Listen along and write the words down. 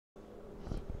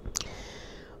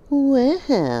Well,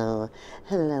 hello,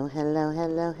 hello,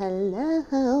 hello,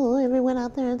 hello, everyone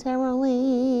out there in Tarot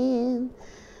Land.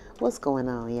 What's going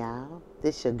on, y'all?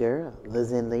 This your girl,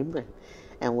 Liz in Libra,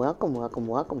 and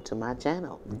welcome to my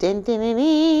channel. Din din din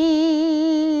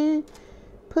din.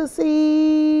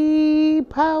 Pussy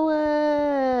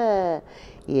power.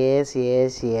 Yes,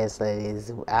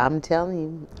 ladies. I'm telling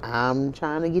you, I'm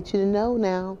trying to get you to know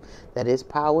now that it's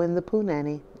power in the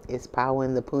punani. It's power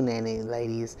in the punani,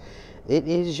 ladies. It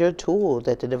is your tool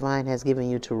that the divine has given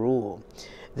you to rule.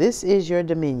 This is your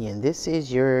dominion. This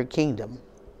is your kingdom.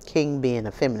 King being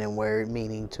a feminine word,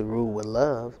 meaning to rule with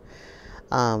love.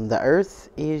 The earth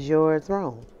is your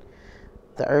throne.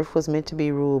 The earth was meant to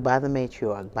be ruled by the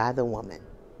matriarch, by the woman.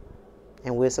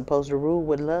 And we're supposed to rule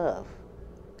with love.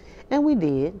 And we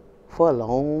did for a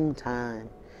long time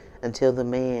until the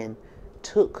man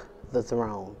took the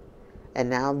throne. And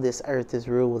now this earth is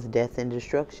ruled with death and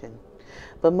destruction.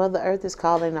 But Mother Earth is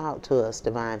calling out to us,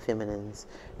 divine feminines,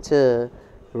 to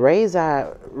raise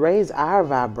our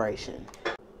vibration.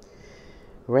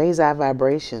 Raise our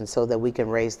vibration so that we can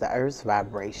raise the earth's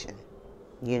vibration.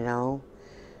 The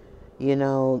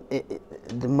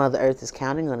Mother Earth is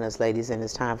counting on us, ladies, and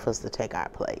it's time for us to take our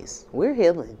place. We're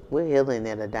healing. We're healing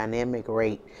at a dynamic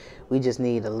rate. We just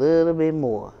need a little bit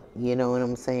more. You know what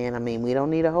I'm saying? I mean, we don't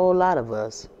need a whole lot of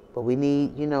us, but we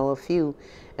need, a few,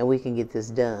 and we can get this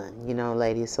done,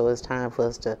 ladies. So it's time for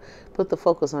us to put the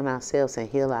focus on ourselves and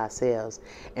heal ourselves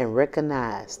and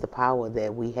recognize the power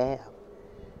that we have.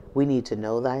 We need to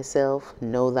know thyself,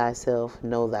 know thyself,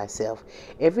 know thyself.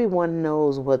 Everyone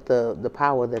knows what the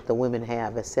power that the women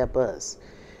have except us.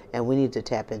 And we need to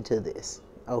tap into this,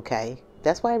 okay?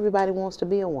 That's why everybody wants to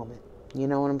be a woman. You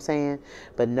know what I'm saying?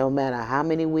 But no matter how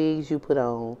many wigs you put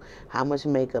on, how much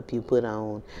makeup you put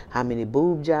on, how many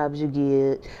boob jobs you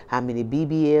get, how many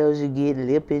BBLs you get,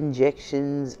 lip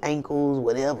injections, ankles,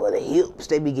 whatever, the hips,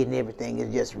 they be getting everything.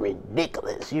 It's just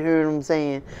ridiculous. You hear what I'm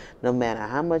saying? No matter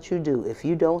how much you do, if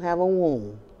you don't have a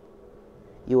womb,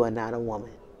 you are not a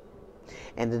woman.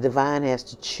 And the divine has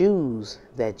to choose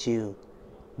that you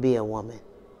be a woman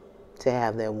to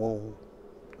have that womb.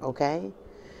 Okay?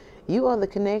 You are the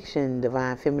connection,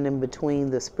 divine feminine, between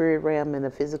the spirit realm and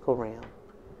the physical realm.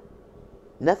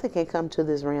 Nothing can come to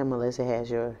this realm unless it has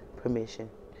your permission.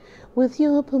 With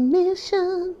your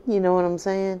permission, you know what I'm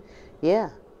saying? Yeah.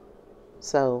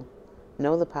 So,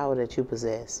 know the power that you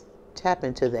possess. Tap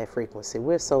into that frequency.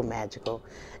 We're so magical.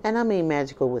 And I mean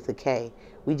magical with a K.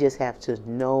 We just have to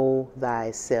know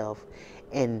thyself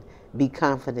and be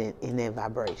confident in that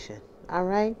vibration. All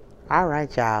right? All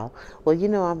right, y'all. Well,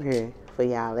 I'm here for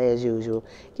y'all as usual,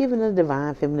 giving a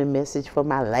divine feminine message for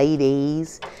my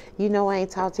ladies. I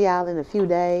ain't talked to y'all in a few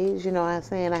days. You know what I'm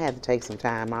saying? I had to take some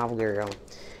time off, girl.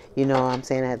 You know what I'm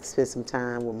saying? I had to spend some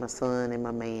time with my son and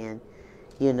my man.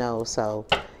 So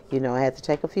I had to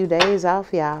take a few days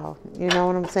off, y'all. You know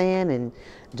what I'm saying? And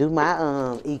do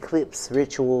my eclipse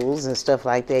rituals and stuff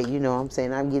like that. You know what I'm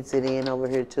saying? I'm getting it in over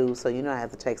here too. So, I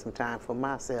have to take some time for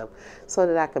myself so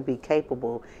that I could be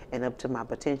capable and up to my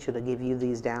potential to give you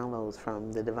these downloads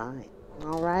from the divine.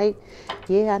 All right?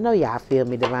 Yeah, I know y'all feel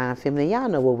me, divine feminine. Y'all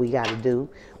know what we got to do.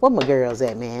 Where my girls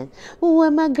at, man? Where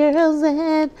my girls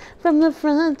at? From the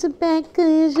front to back,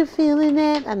 is you feeling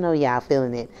that? I know y'all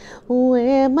feeling it.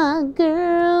 Where my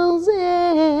girls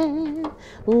at?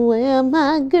 Where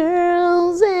my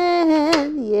girls at?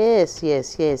 Yes.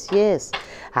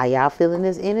 How y'all feeling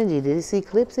this energy, this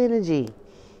eclipse energy?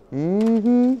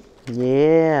 Yeah.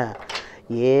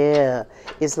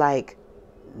 It's like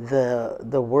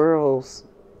the world's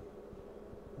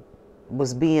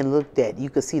was being looked at. You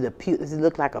could see it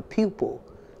looked like a pupil,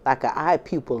 like an eye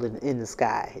pupil in the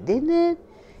sky, didn't it?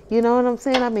 You know what I'm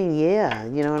saying? I mean, yeah,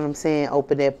 you know what I'm saying?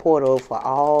 Open that portal for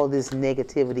all this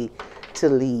negativity to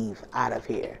leave out of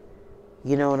here.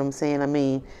 You know what I'm saying? I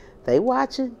mean, they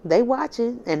watching,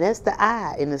 and that's the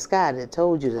eye in the sky that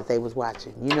told you that they was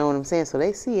watching. You know what I'm saying? So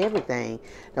they see everything.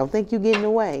 Don't think you're getting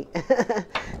away.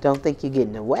 Don't think you're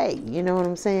getting away. You know what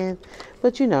I'm saying?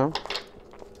 But we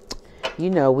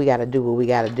got to do what we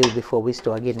got to do before we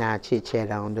start getting our chit-chat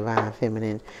on, divine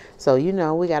feminine. So,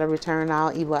 we got to return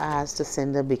all evil eyes to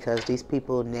sender, because these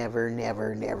people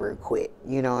never quit.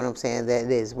 You know what I'm saying? That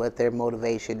is what their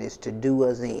motivation is, to do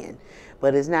us in.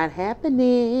 But it's not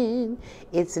happening.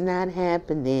 It's not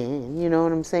happening. You know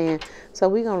what I'm saying? So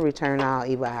we're going to return all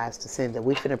evil eyes to sender.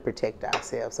 We finna protect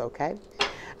ourselves, okay?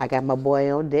 I got my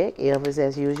boy on deck, Elvis,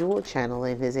 as usual,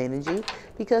 channeling his energy,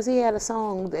 because he had a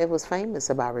song that was famous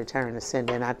about return to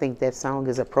sender, and I think that song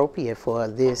is appropriate for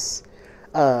this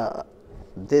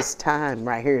this time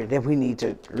right here that we need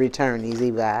to return these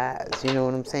evil eyes. You know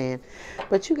what I'm saying?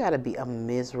 But you got to be a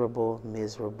miserable,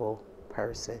 miserable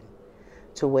person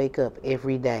to wake up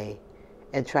every day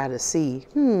and try to see,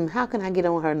 how can I get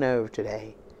on her nerve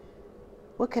today?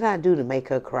 What can I do to make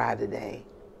her cry today?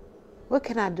 What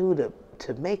can I do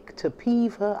to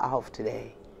peeve her off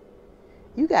today?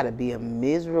 You got to be a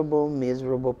miserable,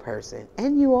 miserable person.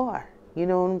 And you are. You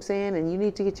know what I'm saying? And you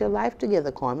need to get your life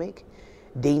together, karmic.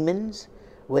 Demons,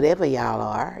 whatever y'all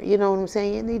are. You know what I'm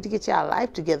saying? You need to get y'all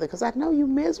life together because I know you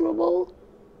miserable.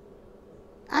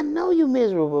 I know you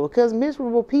miserable because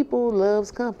miserable people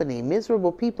loves company.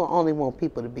 Miserable people only want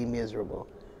people to be miserable.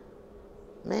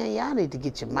 Man, y'all need to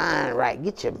get your mind right.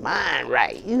 Get your mind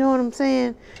right. You know what I'm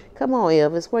saying? Come on,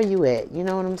 Elvis, where you at? You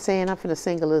know what I'm saying? I'm finna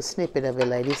sing a little snippet of it,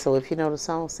 ladies. So if you know the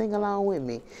song, sing along with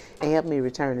me and help me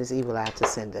return this evil eye to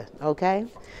sender. Okay?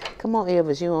 Come on,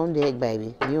 Elvis, you on deck,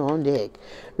 baby. You on deck.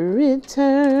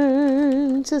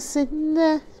 Return to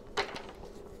sender.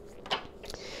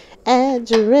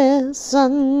 Address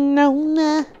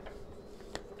unknown.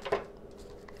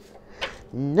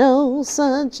 No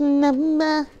such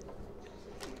number.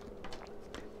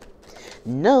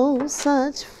 No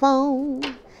such phone.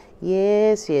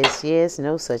 Yes, yes, yes.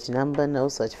 No such number, no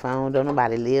such phone. Don't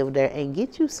nobody live there. And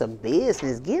get you some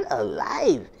business. Get a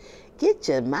life. Get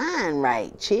your mind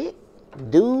right, chick,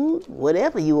 dude,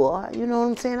 whatever you are. You know what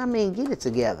I'm saying? I mean, get it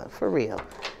together, for real.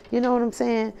 You know what I'm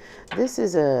saying? This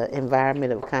is an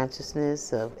environment of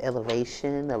consciousness, of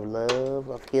elevation, of love,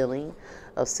 of healing,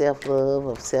 of self-love,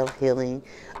 of self-healing,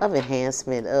 of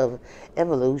enhancement, of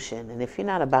evolution. And if you're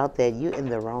not about that, you're in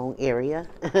the wrong area.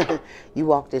 You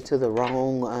walked into the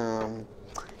wrong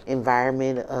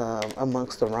environment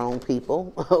amongst the wrong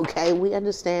people. Okay, we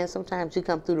understand sometimes you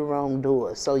come through the wrong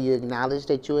door, so you acknowledge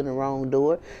that you're in the wrong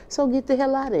door, so get the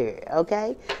hell out of here.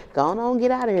 Okay, go on,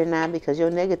 get out of here now, because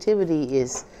your negativity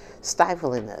is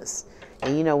stifling us,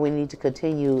 and you know we need to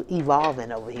continue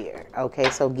evolving over here. Okay,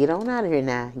 so get on out of here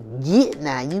now. Get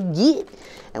now, you get,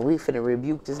 and we finna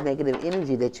rebuke this negative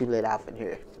energy that you let off in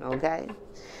here. Okay,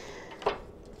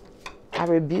 I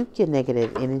rebuke your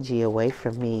negative energy away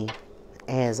from me.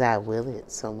 As I will it,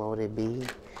 so mote it be.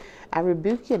 I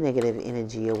rebuke your negative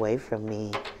energy away from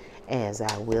me. As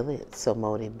I will it, so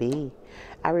mote it be.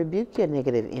 I rebuke your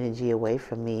negative energy away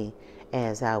from me.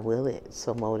 As I will it,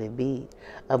 so mote it be.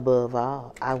 Above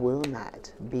all, I will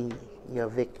not be your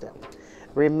victim.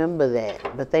 Remember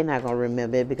that, but they're not going to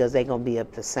remember it because they're going to be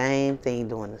up the same thing,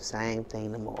 doing the same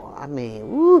thing tomorrow. I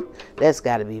mean, woo, that's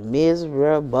got to be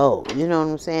miserable. You know what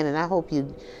I'm saying? And I hope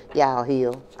y'all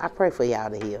heal. I pray for y'all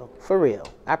to heal. For real.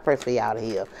 I pray for y'all to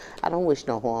heal. I don't wish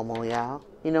no harm on y'all.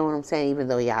 You know what I'm saying? Even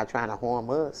though y'all trying to harm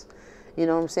us. You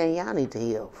know what I'm saying? Y'all need to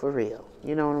heal. For real.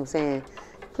 You know what I'm saying?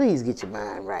 Please get your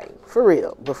mind right. For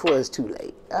real. Before it's too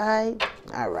late. Alright?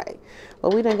 Alright.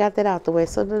 Well, we done got that out the way.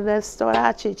 So let's start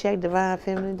our chit chat. Divine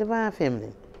Feminine. Divine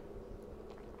Feminine.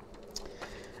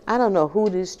 I don't know who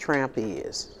this tramp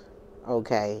is.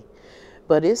 Okay?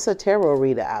 But it's a tarot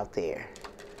reader out there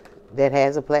that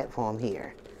has a platform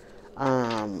here.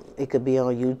 It could be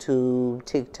on YouTube,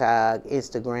 TikTok,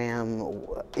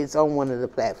 Instagram. It's on one of the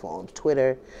platforms.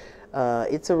 Twitter.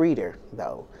 It's a reader,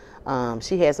 though.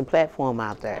 She has a platform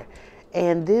out there.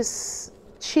 And this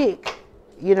chick,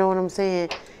 you know what I'm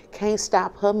saying, can't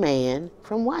stop her man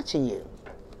from watching you.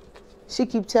 She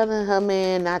keep telling her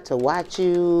man not to watch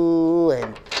you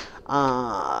and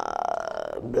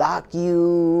block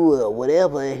you or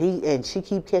whatever. And she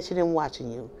keep catching him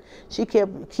watching you. She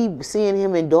keep seeing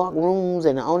him in dark rooms,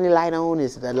 and the only light on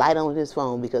is the light on his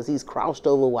phone because he's crouched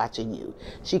over watching you.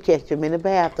 She catch him in the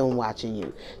bathroom watching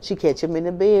you. She catch him in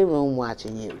the bedroom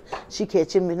watching you. She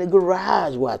catch him in the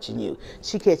garage watching you.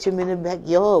 She catch him in the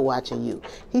backyard watching you.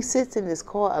 He sits in his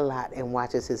car a lot and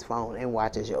watches his phone and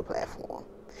watches your platform.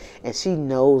 And she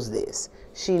knows this.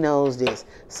 She knows this.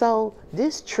 So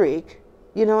this trick,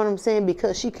 you know what I'm saying,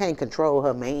 because she can't control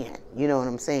her man, you know what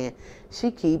I'm saying,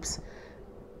 she keeps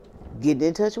getting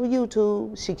in touch with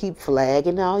YouTube. She keep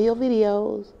flagging all your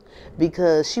videos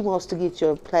because she wants to get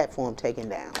your platform taken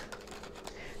down.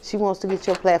 She wants to get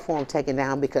your platform taken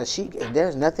down because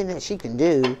there's nothing that she can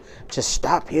do to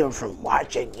stop him from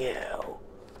watching you.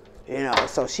 You know,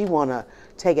 so she want to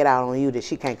take it out on you that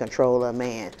she can't control her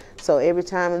man. So every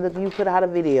time you put out a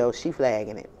video, she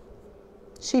flagging it.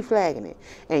 She flagging it.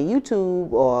 And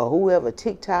YouTube or whoever,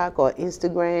 TikTok or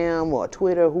Instagram or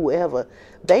Twitter, whoever,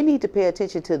 they need to pay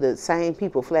attention to the same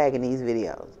people flagging these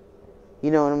videos.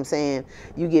 You know what I'm saying?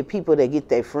 You get people that get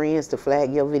their friends to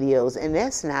flag your videos, and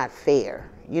that's not fair.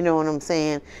 You know what I'm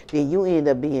saying? Then you end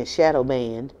up being shadow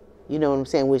banned. You know what I'm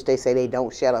saying? Which they say they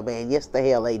don't shadow ban. Yes, the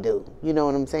hell they do. You know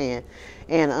what I'm saying?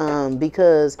 And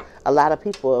because a lot of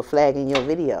people are flagging your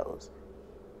videos.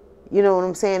 You know what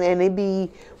I'm saying? And it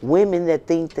be women that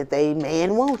think that they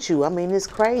man wants you. I mean, it's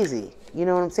crazy. You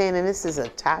know what I'm saying? And this is a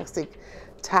toxic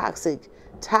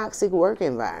work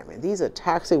environment. These are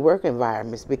toxic work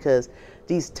environments because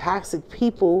these toxic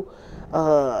people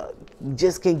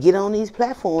just can get on these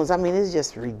platforms. I mean, it's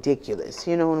just ridiculous.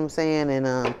 You know what I'm saying?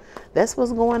 And that's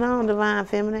what's going on, Divine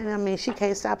Feminine. I mean, she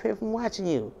can't stop him from watching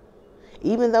you.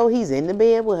 Even though he's in the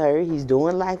bed with her, he's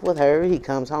doing life with her, he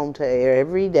comes home to her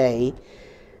every day,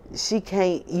 she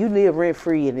can't, you live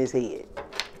rent-free in his head.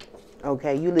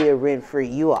 Okay, you live rent-free.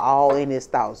 You are all in his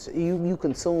thoughts. You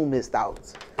consume his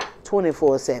thoughts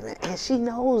 24/7. And she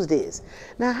knows this.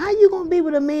 Now, how you going to be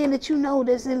with a man that you know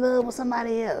that's in love with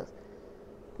somebody else?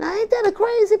 Now, ain't that a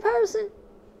crazy person?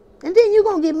 And then you're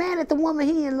going to get mad at the woman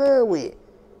he in love with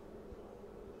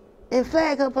and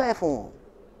flag her platform.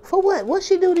 For what? What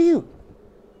she do to you?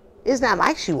 It's not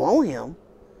like she want him.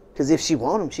 Because if she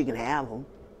want him, she can have him.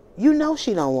 You know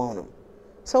she don't want him.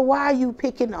 So why are you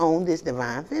picking on this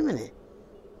Divine Feminine?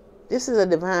 This is a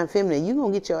Divine Feminine. You're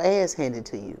going to get your ass handed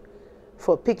to you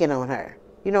for picking on her.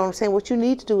 You know what I'm saying? What you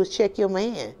need to do is check your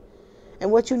man.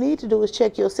 And what you need to do is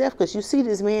check yourself, because you see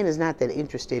this man is not that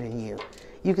interested in you.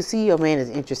 You can see your man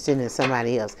is interested in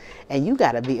somebody else. And you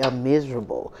got to be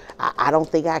miserable. I don't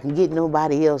think I can get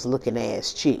nobody else looking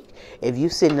ass chick. If you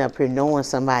sitting up here knowing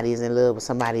somebody is in love with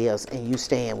somebody else and you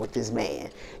stand with this man,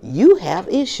 you have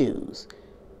issues.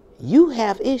 You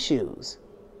have issues.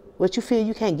 What, you feel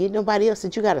you can't get nobody else,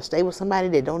 that you got to stay with somebody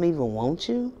that don't even want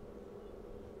you?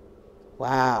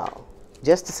 Wow.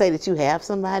 Just to say that you have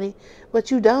somebody,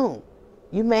 but you don't.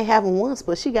 You may have him once,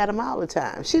 but she got him all the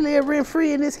time. She live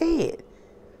rent-free in his head.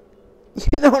 You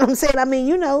know what I'm saying? I mean,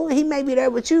 you know, he may be there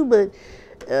with you, but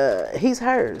he's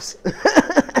hers.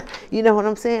 You know what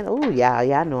I'm saying? Oh,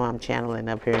 y'all know I'm channeling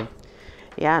up here.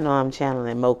 Y'all know I'm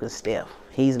channeling Mocha Steph.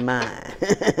 He's mine.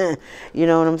 You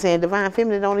know what I'm saying? Divine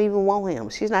Feminine don't even want him.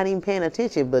 She's not even paying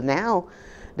attention. But now,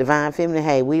 Divine Feminine,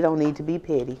 hey, we don't need to be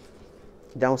petty.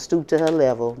 Don't stoop to her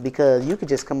level, because you could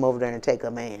just come over there and take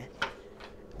her man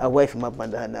away from up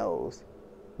under her nose,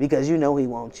 because you know he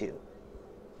wants you.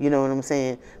 You know what I'm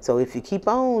saying? So if you keep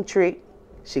on, Trick,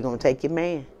 she gonna take your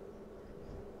man.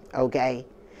 Okay?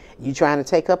 You trying to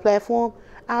take her platform?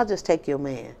 I'll just take your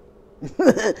man.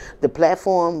 The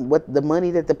platform, what the money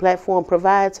that the platform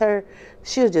provides her,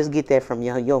 she'll just get that from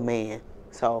your man.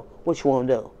 So what you want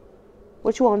to do?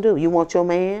 What you want to do? You want your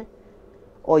man,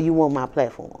 or you want my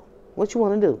platform? What you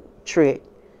want to do, Trick?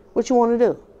 What you want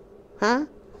to do? Huh?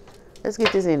 Let's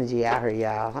get this energy out here,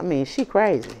 y'all. I mean, she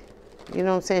crazy. You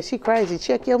know what I'm saying? She crazy.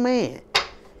 Check your man.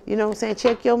 You know what I'm saying?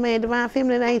 Check your man. Divine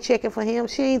Feminine ain't checking for him.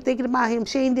 She ain't thinking about him.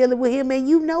 She ain't dealing with him. And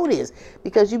you know this,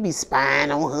 because you be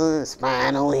spying on her and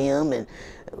spying on him and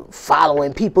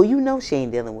following people. You know she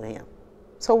ain't dealing with him.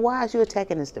 So why is you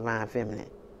attacking this Divine Feminine?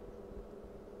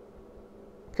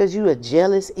 Because you a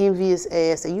jealous, envious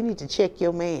ass, and you need to check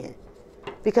your man.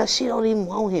 Because she don't even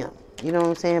want him. You know what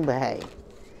I'm saying? But hey,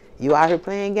 you out here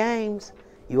playing games.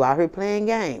 You out here playing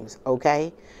games,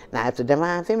 okay? Now, if the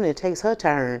Divine Feminine takes her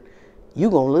turn, you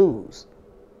gonna lose.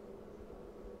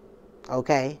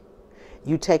 Okay?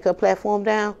 You take her platform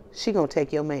down, she gonna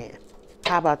take your man.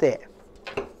 How about that?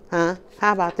 Huh?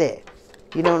 How about that?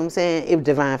 You know what I'm saying? If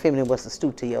Divine Feminine was to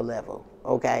stoop to your level,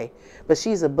 okay? But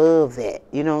she's above that.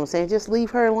 You know what I'm saying? Just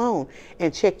leave her alone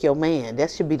and check your man.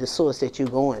 That should be the source that you're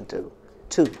going to.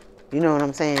 You know what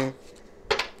I'm saying?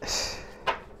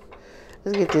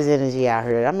 Let's get this energy out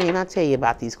here. I mean, I tell you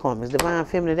about these karmics. Divine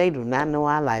Feminine, they do not know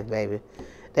our life, baby.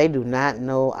 They do not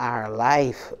know our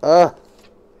life. That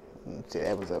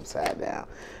was upside down.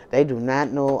 They do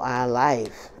not know our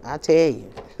life. I tell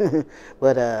you.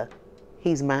 But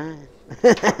he's mine.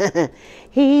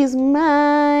 He's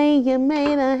mine. You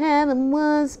may not have him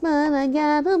once, but I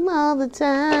got him all the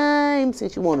time.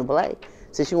 Since you want to play.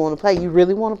 Since you want to play, you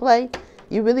really want to play?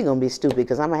 You really going to be stupid,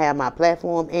 because I'm going to have my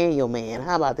platform and your man.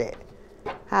 How about that?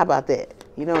 How about that?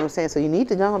 You know what I'm saying? So you need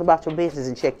to go on about your business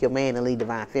and check your man and leave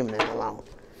Divine Feminine alone.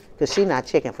 Because she not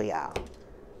checking for y'all.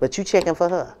 But you checking for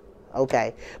her.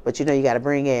 Okay? But you know you got to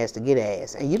bring ass to get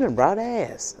ass. And you done brought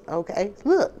ass. Okay?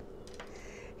 Look.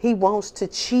 He wants to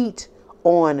cheat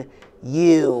on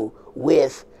you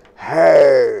with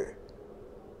her.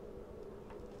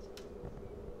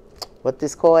 What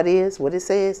this card is, what it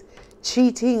says,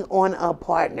 cheating on a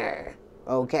partner.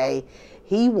 Okay?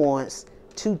 He wants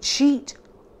to cheat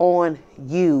on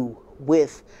you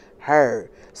with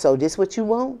her. So this what you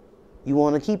want? You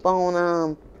want to keep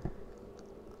on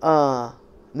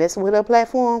messing with her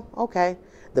platform? Okay.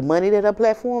 The money that her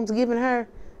platform's giving her,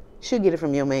 she'll get it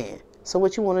from your man. So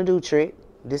what you want to do, Trick?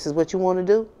 This is what you want to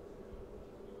do?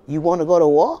 You want to go to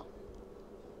war?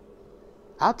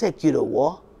 I'll take you to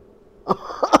war.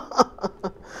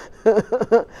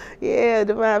 Yeah,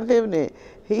 divine feminine.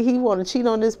 He want to cheat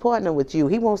on this partner with you.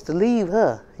 He wants to leave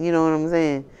her. You know what I'm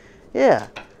saying? Yeah.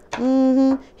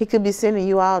 He could be sending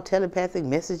you all telepathic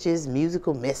messages,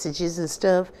 musical messages and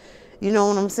stuff. You know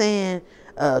what I'm saying?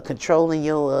 Controlling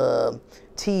your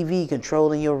TV,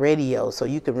 controlling your radio, so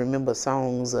you can remember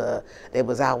songs that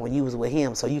was out when you was with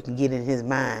him, so you can get in his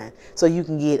mind, so you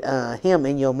can get him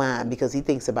in your mind, because he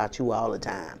thinks about you all the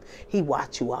time. He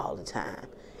watch you all the time.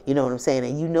 You know what I'm saying?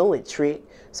 And you know it, Trick.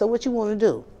 So what you want to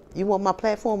do? You want my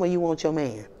platform or you want your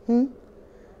man?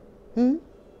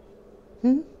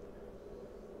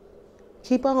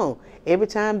 Keep on. Every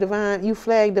time you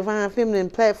flag divine feminine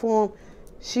platform,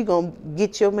 she gonna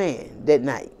get your man that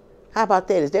night. How about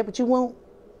that? Is that what you want?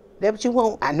 That what you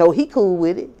want? I know he cool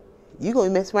with it. You gonna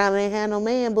mess around and ain't have no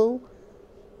man, boo.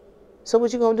 So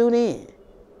what you gonna do then?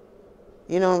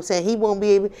 You know what I'm saying? He won't be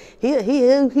able.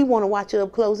 He want to watch her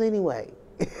up close anyway.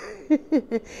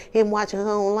 Him watching her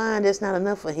online, that's not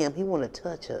enough for him. He want to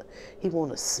touch her. He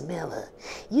want to smell her.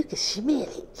 You can smell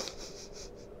it.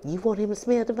 You want him to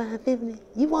smell divine feminine?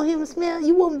 You want him to smell?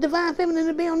 You want divine feminine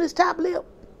to be on this top lip?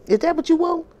 Is that what you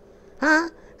want? Huh?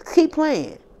 Keep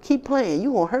playing. Keep playing.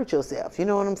 You gonna hurt yourself. You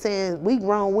know what I'm saying? We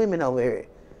grown women over here.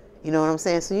 You know what I'm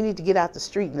saying? So you need to get out the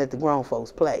street and let the grown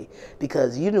folks play,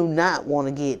 because you do not want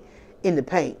to get in the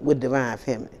paint with divine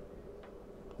feminine.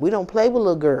 We don't play with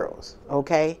little girls,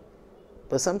 okay?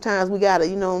 But sometimes we gotta,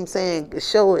 you know what I'm saying,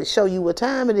 show you what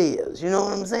time it is. You know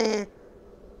what I'm saying?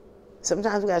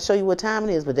 Sometimes we gotta show you what time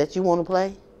it is, but that you want to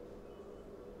play?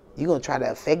 You gonna try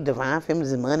to affect divine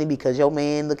feminine's money because your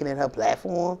man looking at her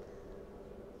platform?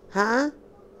 Huh?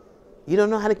 You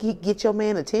don't know how to get your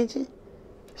man attention?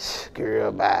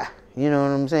 Girl, bye. You know what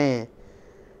I'm saying?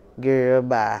 Girl,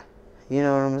 bye. You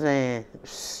know what I'm saying?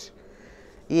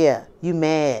 Yeah, you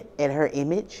mad at her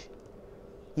image?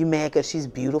 You mad because she's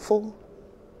beautiful?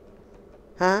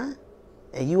 Huh?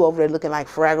 And you over there looking like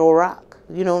Fraggle Rock?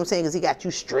 You know what I'm saying? Because he got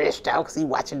you stressed out because he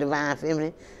watching divine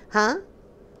feminine. Huh?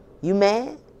 You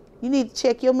mad? You need to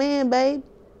check your man, babe.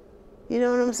 You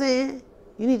know what I'm saying?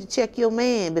 You need to check your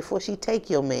man before she take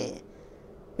your man.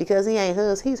 Because he ain't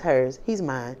hers, he's hers. He's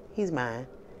mine. He's mine.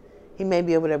 He may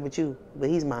be over there with you, but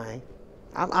he's mine.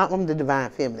 I'm the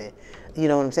divine feminine. You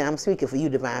know what I'm saying? I'm speaking for you,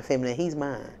 divine feminine. He's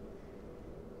mine.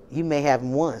 You may have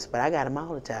him once, but I got him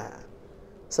all the time.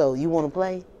 So you want to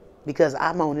play? Because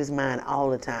I'm on his mind all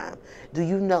the time. Do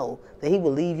you know that he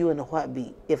will leave you in a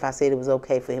heartbeat if I said it was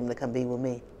okay for him to come be with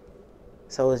me?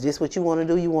 So is this what you want to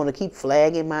do? You want to keep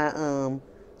flagging my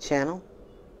channel?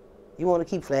 You want to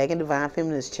keep flagging Divine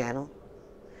Feminine's channel?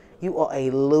 You are a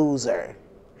loser.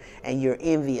 And you're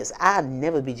envious. I'd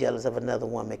never be jealous of another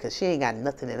woman because she ain't got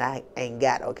nothing that I ain't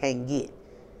got or can't get.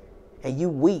 And you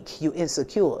weak. You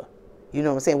insecure. You know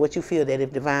what I'm saying? What you feel that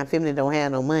if Divine Feminine don't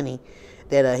have no money,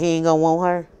 that he ain't going to want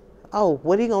her? Oh,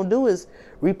 what he going to do is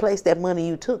replace that money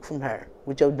you took from her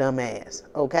with your dumb ass.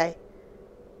 Okay?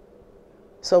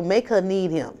 So make her need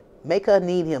him. Make her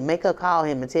need him. Make her call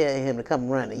him and tell him to come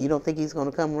running. You don't think he's going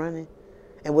to come running?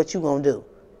 And what you going to do?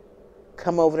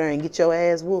 Come over there and get your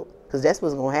ass whooped? Because that's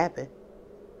what's going to happen.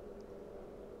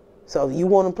 So if you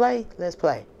want to play, let's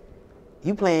play.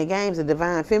 You playing games and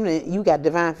Divine Feminine, you got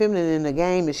Divine Feminine in the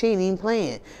game and she ain't even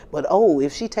playing. But oh,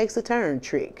 if she takes a turn,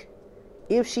 Trick.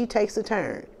 If she takes a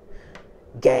turn,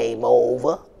 game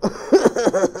over.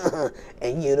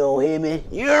 And you don't hear me.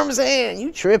 You know what I'm saying?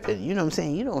 You tripping. You know what I'm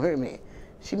saying? You don't hear me.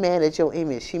 She mad at your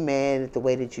image. She mad at the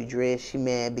way that you dress. She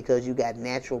mad because you got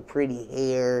natural pretty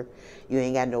hair. You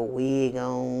ain't got no wig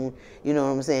on. You know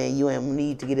what I'm saying? You ain't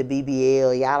need to get a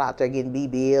BBL. Y'all out there getting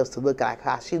BBLs to look like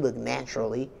how she look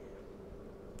naturally.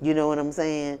 You know what I'm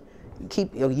saying?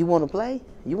 You want to play?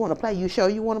 You want to play? You sure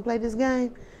you want to play this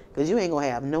game? Because you ain't going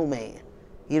to have no man.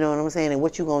 You know what I'm saying? And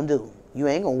what you going to do? You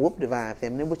ain't going to whoop Divine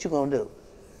Feminine. What you going to do?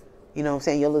 You know what I'm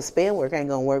saying? Your little spell work ain't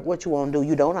going to work. What you want to do?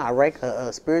 You don't outright her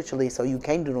spiritually, so you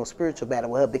can't do no spiritual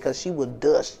battle with her because she will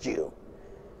dust you.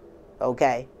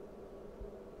 Okay?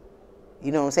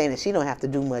 You know what I'm saying? And she don't have to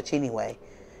do much anyway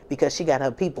because she got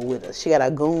her people with her. She got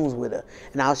her goons with her.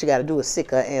 And all she got to do is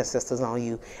sick her ancestors on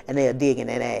you and they're digging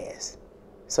that ass.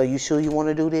 So you sure you want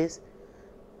to do this?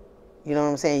 You know what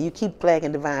I'm saying? You keep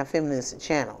flagging Divine Feminine's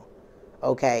channel.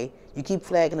 Okay? You keep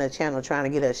flagging her channel, trying to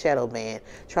get her shadow banned,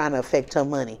 trying to affect her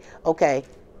money. Okay,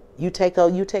 you take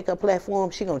her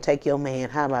platform, she gonna take your man.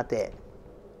 How about that?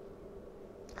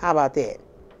 How about that?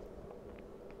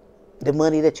 The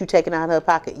money that you taking out of her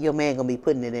pocket, your man gonna be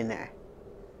putting it in there.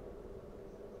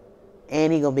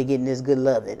 And he going to be getting this good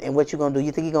loving. And what you going to do?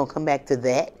 You think he going to come back to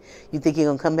that? You think he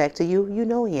going to come back to you? You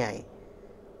know he ain't.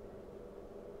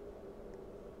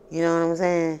 You know what I'm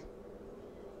saying?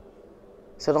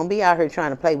 So don't be out here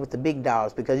trying to play with the big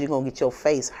dogs, because you're going to get your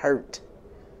face hurt.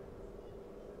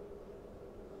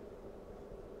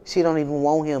 She don't even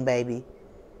want him, baby.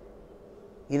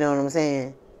 You know what I'm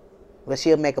saying? But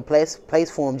she'll make a place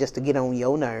for him just to get on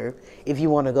your nerve if you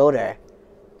want to go there.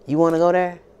 You want to go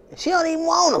there? She don't even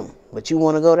want him, but you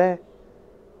want to go there?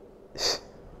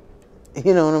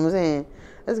 You know what I'm saying?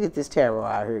 Let's get this tarot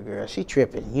out here, girl. She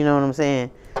tripping. You know what I'm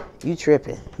saying? You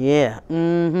tripping. Yeah.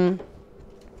 Mm-hmm.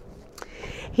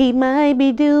 He might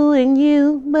be doing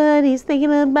you, but he's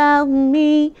thinking about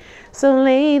me. So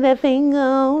lay that finger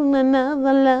on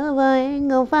another lover, ain't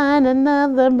gonna find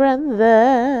another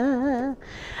brother.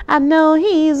 I know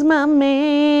he's my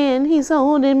man, he's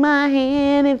holding my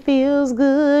hand. It feels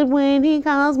good when he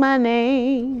calls my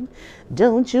name.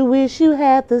 Don't you wish you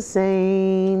had the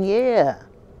same? Yeah.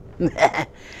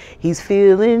 He's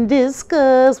feeling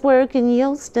disgust, working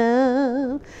your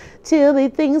stuff till he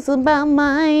thinks about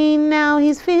mine. Now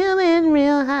he's feeling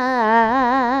real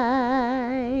high.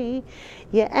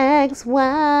 You ask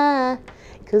why,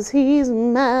 'cause he's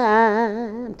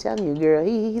mine. I'm telling you, girl,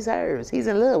 he's hers. He's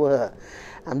in love with her.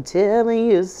 I'm telling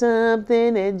you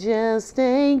something that just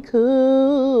ain't cool.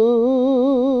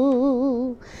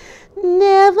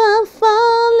 Never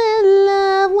fall in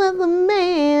love with a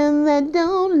man that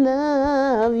don't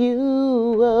love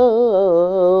you.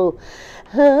 Oh,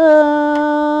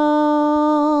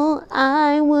 oh,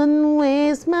 I wouldn't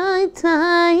waste my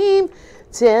time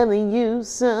telling you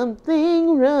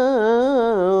something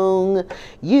wrong.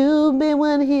 You've been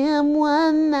with him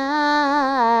one night,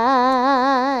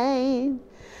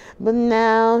 but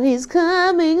now he's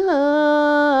coming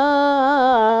home.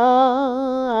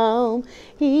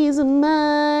 He's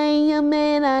mine, a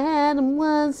man, I had him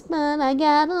once, but I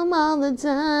got him all the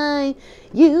time.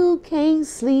 You can't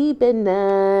sleep at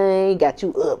night, got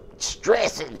you up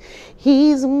stressing.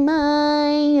 He's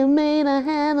mine, a man, I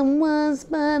had him once,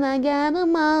 but I got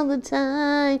him all the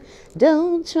time.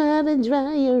 Don't try to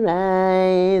dry your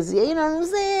eyes. You know what I'm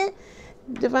saying?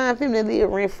 Divine Feminine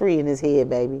live rent free in his head,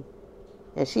 baby.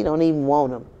 And she don't even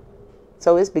want him.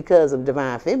 So it's because of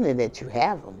Divine Feminine that you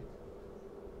have him.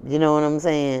 You know what I'm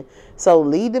saying? So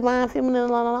leave Divine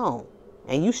Feminine alone.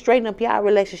 And you straighten up y'all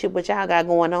relationship, what y'all got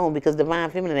going on, because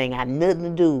Divine Feminine ain't got nothing to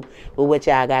do with what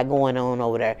y'all got going on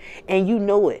over there. And you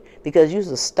know it, because you's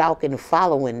a stalking,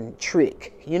 following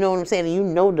trick. You know what I'm saying? And you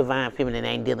know Divine Feminine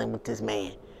ain't dealing with this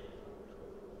man.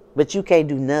 But you can't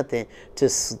do nothing to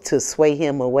sway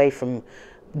him away from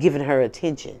giving her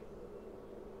attention.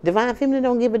 Divine Feminine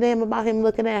don't give a damn about him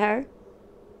looking at her.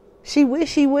 She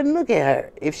wish he wouldn't look at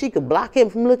her. If she could block him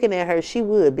from looking at her, she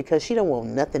would, because she don't want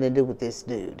nothing to do with this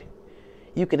dude.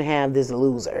 You can have this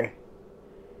loser.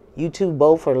 You two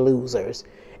both are losers,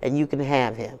 and you can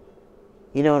have him.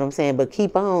 You know what I'm saying? But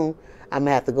keep on. I'm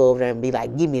gonna have to go over there and be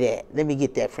like, give me that. Let me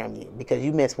get that from you, because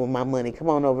you mess with my money. Come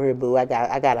on over here, boo. I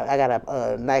got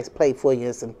a nice plate for you.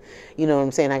 And some, you know what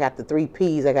I'm saying? I got the 3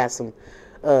 P's. I got some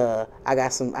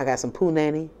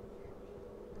punani.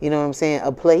 You know what I'm saying?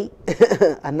 A plate,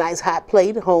 a nice hot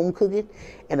plate, home cooking,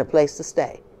 and a place to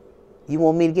stay. You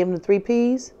want me to give him the 3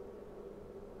 P's?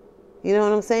 You know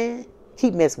what I'm saying?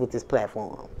 Keep messing with this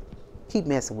platform. Keep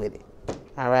messing with it.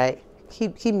 All right?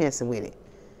 Keep messing with it.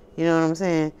 You know what I'm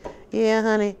saying? Yeah,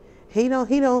 honey. He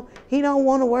don't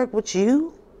want to work with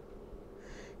you.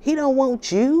 He don't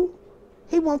want you.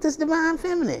 He wants this Divine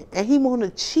Feminine, and he want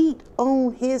to cheat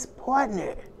on his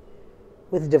partner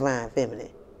with Divine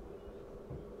Feminine.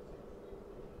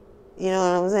 You know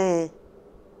what I'm saying?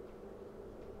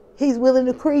 He's willing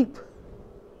to creep.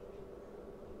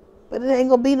 But it ain't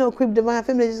going to be no creep. Divine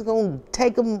Feminine is just going to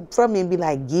take him from you and be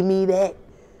like, give me that.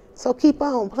 So keep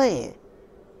on playing.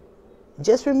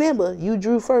 Just remember, you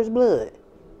drew first blood.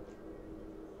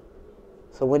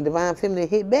 So when Divine Feminine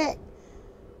hit back,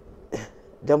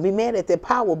 don't be mad at the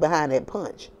power behind that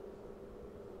punch.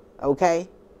 Okay?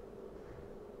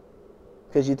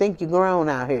 Because you think you're grown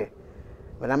out here.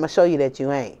 But I'm going to show you that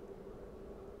you ain't.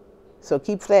 So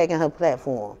keep flagging her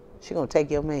platform. She going to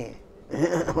take your man.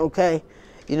 Okay?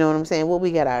 You know what I'm saying? What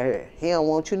we got out here? He don't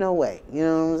want you no way. You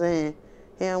know what I'm saying?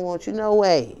 He don't want you no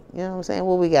way. You know what I'm saying?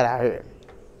 What we got out here?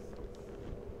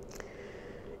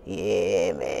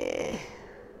 Yeah, man.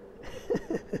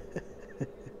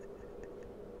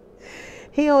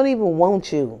 He don't even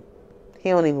want you. He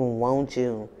don't even want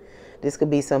you. This could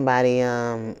be somebody,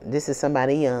 this is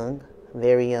somebody young,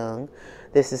 very young.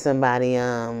 This is somebody,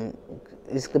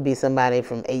 this could be somebody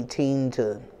from 18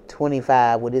 to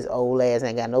 25 with his old ass.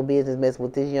 Ain't got no business messing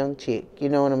with this young chick. You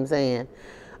know what I'm saying?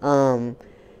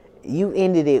 You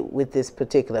ended it with this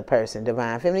particular person,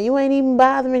 Divine Feminine. You ain't even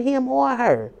bothering him or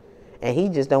her. And he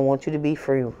just don't want you to be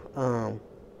free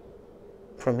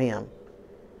from him.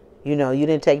 You know, you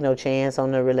didn't take no chance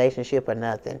on the relationship or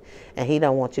nothing. And he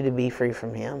don't want you to be free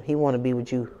from him. He want to be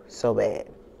with you so bad.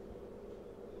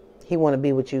 He want to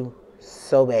be with you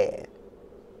so bad.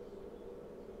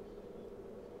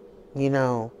 You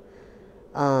know,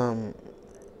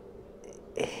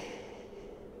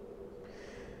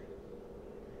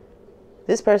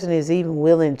 this person is even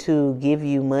willing to give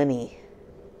you money.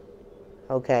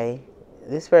 Okay?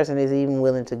 This person is even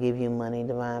willing to give you money,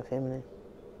 Divine Feminine.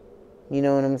 You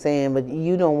know what I'm saying? But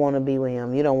you don't want to be with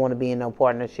him. You don't want to be in no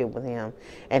partnership with him.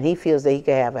 And he feels that he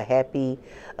could have a happy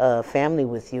family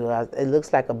with you. It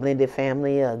looks like a blended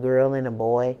family, a girl and a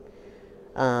boy.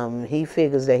 He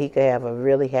figures that he could have a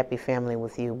really happy family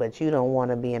with you, but you don't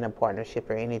want to be in a partnership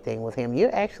or anything with him.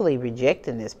 You're actually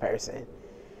rejecting this person.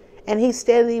 And he's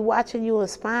steadily watching you and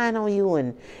spying on you,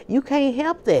 and you can't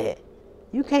help that.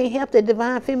 You can't help that.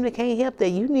 Divine Feminine can't help that.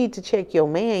 You need to check your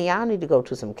man. Y'all need to go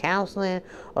to some counseling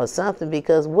or something,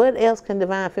 because what else can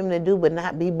Divine Feminine do but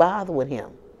not be bothered with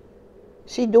him?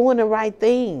 She doing the right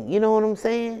thing. You know what I'm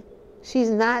saying? She's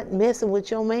not messing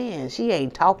with your man. She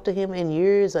ain't talked to him in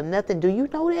years or nothing. Do you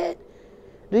know that?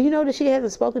 Do you know that she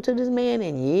hasn't spoken to this man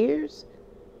in years?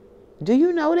 Do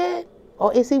you know that?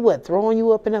 Or is he what, throwing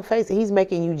you up in her face? He's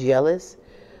making you jealous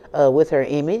with her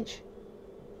image?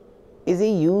 Is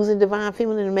he using Divine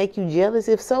Feminine to make you jealous?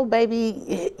 If so,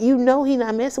 baby, you know he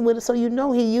not messing with her, so you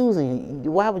know he using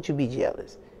you. Why would you be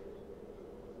jealous?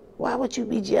 Why would you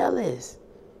be jealous?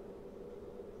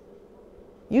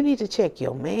 You need to check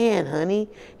your man, honey.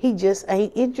 He just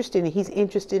ain't interested. He's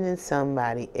interested in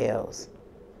somebody else.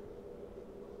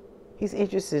 He's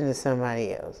interested in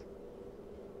somebody else.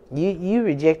 You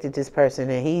rejected this person,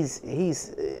 and he's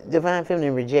Divine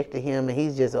Feminine rejected him, and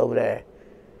he's just over there.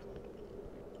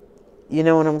 You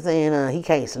know what I'm saying? He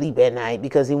can't sleep at night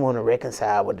because he want to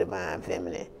reconcile with Divine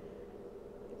Feminine.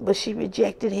 But she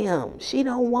rejected him. She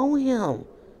don't want him.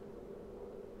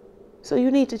 So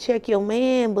you need to check your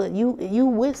man, but you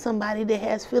with somebody that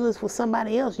has feelings for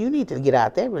somebody else. You need to get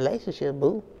out that relationship,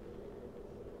 boo.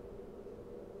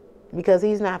 Because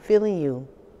he's not feeling you.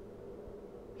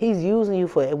 He's using you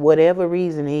for whatever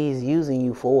reason he's using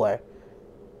you for.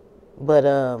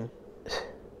 But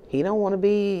he don't want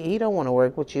to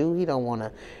work with you. He want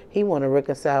to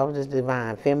reconcile with this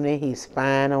Divine Feminine. He's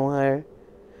spying on her.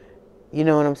 You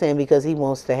know what I'm saying? Because he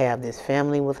wants to have this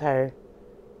family with her.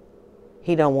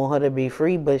 He don't want her to be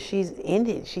free, but she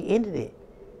ended it. She ended it.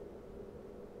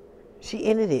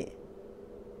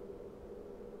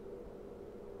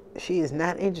 She is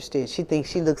not interested.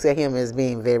 She looks at him as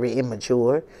being very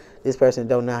immature. This person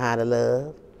don't know how to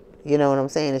love. You know what I'm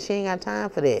saying? And she ain't got time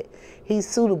for that. He's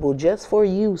suitable just for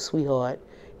you, sweetheart.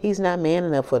 He's not man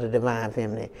enough for the Divine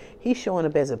Feminine. He's showing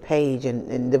up as a page,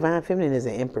 and Divine Feminine is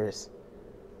an empress.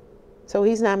 So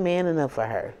he's not man enough for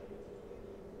her.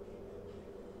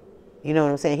 You know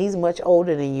what I'm saying? He's much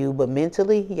older than you, but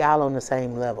mentally, y'all on the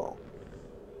same level.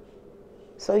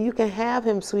 So you can have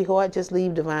him, sweetheart. Just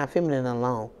leave Divine Feminine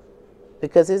alone.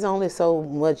 Because there's only so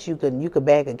much you could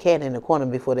bag a cat in the corner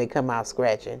before they come out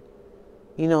scratching.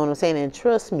 You know what I'm saying? And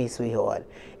trust me, sweetheart,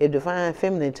 if Divine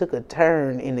Feminine took a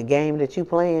turn in the game that you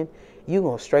playing, you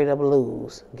going to straight up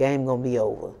lose. Game going to be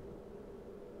over.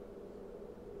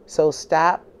 So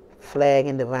stop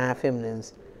flagging Divine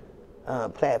Feminine's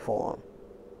platform.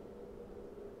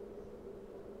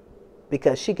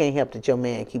 Because she can't help that your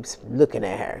man keeps looking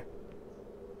at her.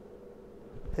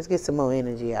 Let's get some more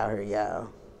energy out here, y'all.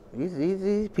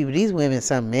 These people, these women,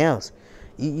 something else.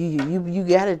 You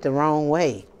got it the wrong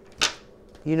way.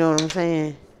 You know what I'm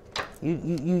saying?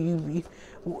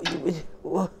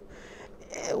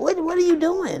 What are you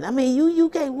doing? I mean, you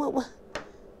can't.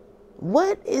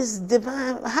 What is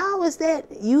Divine? How is that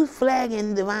you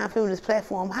flagging Divine Feminine's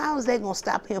platform? How is that gonna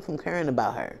stop him from caring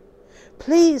about her?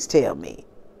 Please tell me.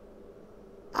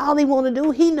 All he want to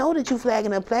do, he know that you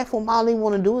flagging her platform. All he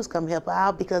want to do is come help her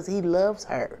out because he loves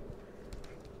her.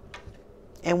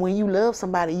 And when you love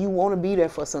somebody, you want to be there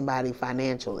for somebody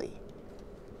financially.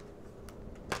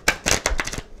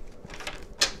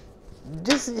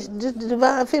 This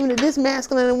Divine Feminine, this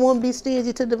masculine won't be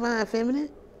stingy to Divine Feminine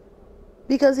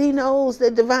because he knows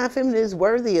that Divine Feminine is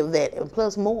worthy of that and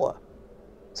plus more.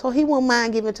 So he won't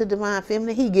mind giving to Divine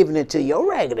Feminine. He giving it to your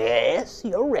ragged ass,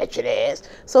 your wretched ass.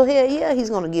 So hell yeah, he's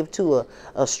going to give to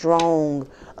a strong,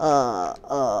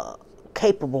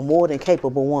 capable, more than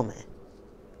capable woman.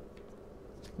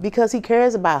 because he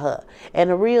cares about her. And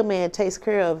a real man takes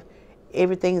care of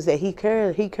everything that he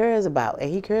cares about, and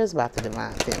he cares about the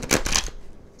divine feminine.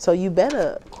 So you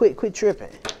better quit tripping.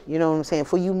 You know what I'm saying?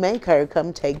 For you make her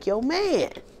come take your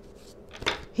man.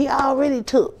 He already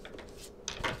took.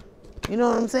 You know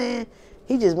what I'm saying?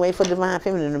 He just wait for divine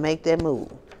feminine to make that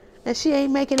move. And she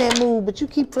ain't making that move, but you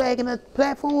keep flagging her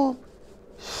platform.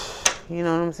 You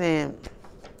know what I'm saying?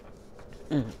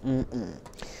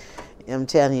 I'm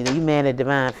telling you, you mad at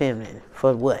divine feminine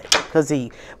for what? Because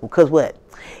what?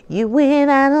 You went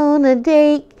out on a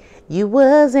date. You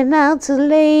wasn't out too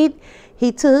late.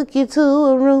 He took you to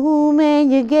a room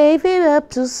and you gave it up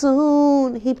too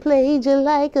soon. He played you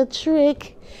like a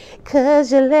trick,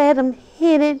 'cause you let him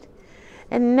hit it.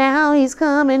 And now he's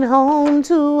coming home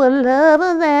to a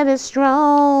lover that is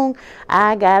strong.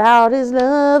 I got all this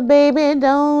love, baby,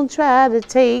 don't try to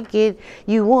take it.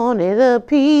 You wanted a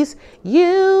piece,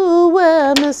 you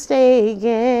were mistaken.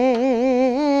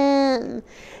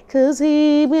 'Cause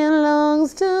he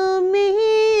belongs to me.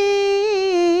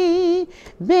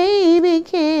 Baby,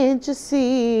 can't you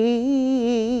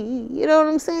see? You know what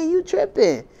I'm saying? You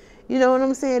tripping. You know what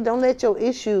I'm saying? Don't let your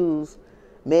issues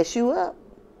mess you up.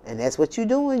 And that's what you're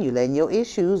doing. You're letting your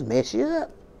issues mess you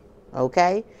up.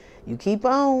 Okay? You keep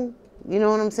on. You know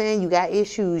what I'm saying? You got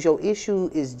issues. Your issue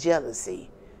is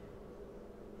jealousy.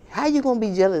 How you going to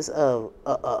be jealous of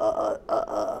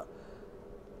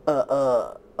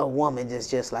a woman that's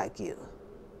just like you?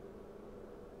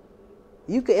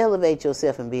 You could elevate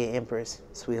yourself and be an empress,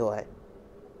 sweetheart.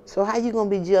 So how you going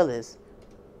to be jealous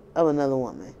of another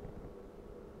woman?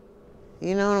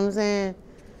 You know what I'm saying?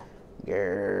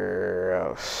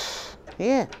 Girl.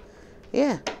 Yeah.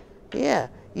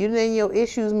 You letting your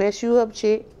issues mess you up,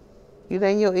 chick. You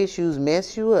letting your issues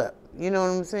mess you up. You know what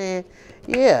I'm saying?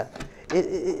 Yeah.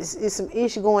 It's some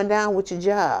issue going down with your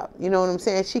job. You know what I'm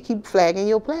saying? She keep flagging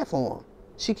your platform.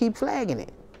 She keep flagging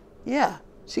it. Yeah.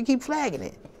 She keep flagging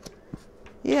it.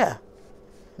 Yeah.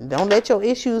 Don't let your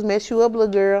issues mess you up, little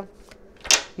girl.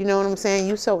 You know what I'm saying?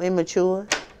 You so immature.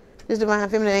 This divine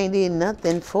feminine ain't did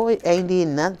nothing for it. Ain't did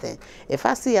nothing. If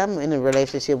I see I'm in a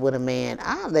relationship with a man,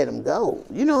 I'll let him go.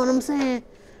 You know what I'm saying?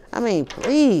 I mean,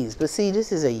 please. But see,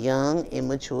 this is a young,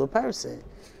 immature person.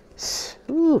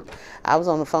 Whew. I was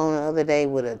on the phone the other day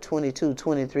with a 22,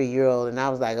 23-year-old, and I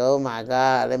was like, oh my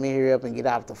God, let me hurry up and get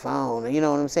off the phone. You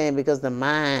know what I'm saying? Because the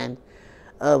mind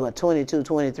of a 22,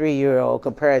 23-year-old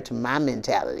compared to my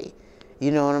mentality,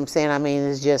 you know what I'm saying? I mean,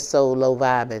 it's just so low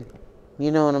vibing. You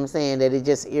know what I'm saying? That it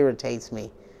just irritates me.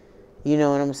 You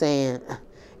know what I'm saying?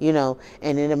 You know,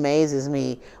 and it amazes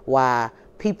me why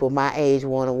people my age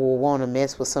will want to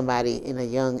mess with somebody in a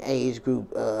young age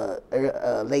group,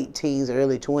 late teens,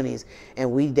 early 20s,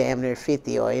 and we damn near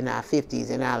 50 or in our 50s,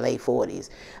 in our late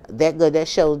 40s. That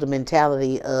shows the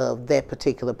mentality of that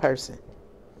particular person.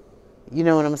 You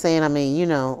know what I'm saying? I mean, you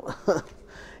know,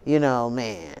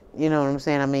 man. You know what I'm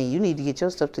saying? I mean, you need to get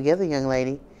your stuff together, young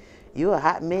lady. You're a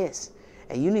hot mess.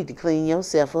 And you need to clean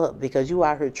yourself up because you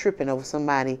out here tripping over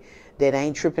somebody that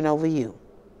ain't tripping over you.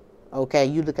 Okay?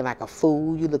 You looking like a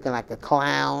fool. You looking like a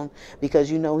clown because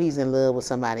you know he's in love with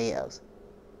somebody else.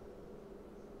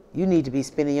 You need to be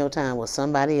spending your time with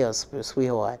somebody else,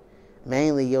 sweetheart.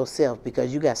 Mainly yourself,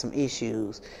 because you got some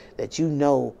issues that you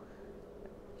know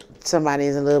somebody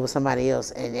is in love with somebody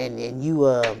else and you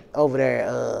over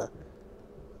there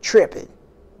tripping.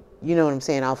 You know what I'm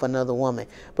saying? Off another woman.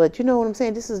 But you know what I'm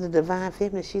saying? This is the divine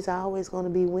feminine. She's always going to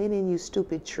be winning, you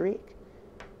stupid trick.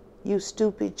 You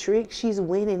stupid trick. She's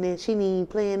winning and she ain't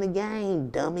playing the game,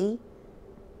 dummy.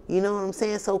 You know what I'm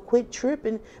saying? So quit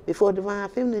tripping before divine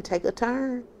feminine take a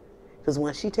turn. Because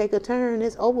when she take a turn,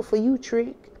 it's over for you,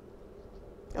 trick.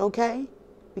 Okay?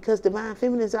 Because divine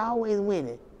feminine is always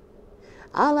winning.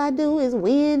 All I do is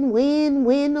win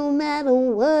no matter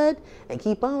what. And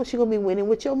keep on. She's going to be winning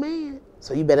with your man.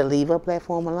 So you better leave her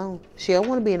platform alone. She don't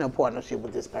want to be in a partnership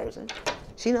with this person.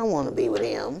 She don't want to be with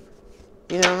him.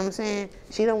 You know what I'm saying?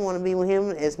 She don't want to be with him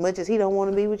as much as he don't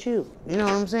want to be with you. You know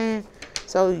what I'm saying?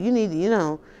 So you need to,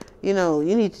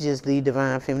 you need to just leave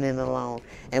divine feminine alone.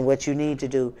 And what you need to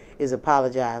do is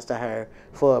apologize to her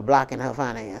for blocking her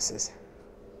finances.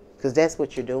 Because that's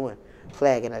what you're doing,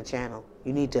 flagging her channel.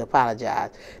 You need to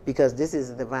apologize because this is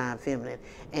a divine feminine,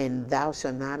 and thou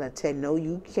shalt not attack. No,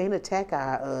 you can't attack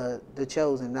our the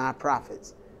chosen, our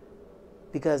prophets,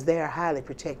 because they are highly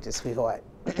protected, sweetheart.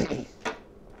 You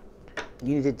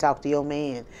need to talk to your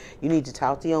man. You need to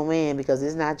talk to your man because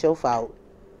it's not your fault.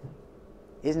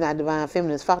 It's not divine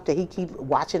feminine's fault that he keep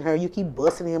watching her. You keep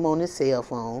busting him on his cell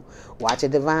phone,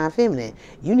 watching divine feminine.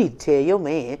 You need to tell your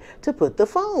man to put the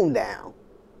phone down.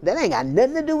 That ain't got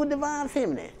nothing to do with divine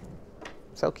feminine.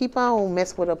 So keep on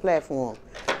messing with her platform.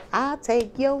 I'll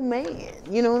take your man.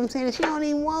 You know what I'm saying? She don't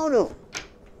even want him.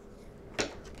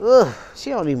 Ugh, she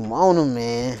don't even want him,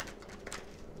 man.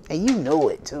 And you know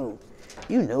it, too.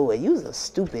 You know it. You's a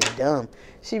stupid dumb.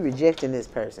 She rejecting this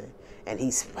person. And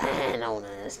he's spying on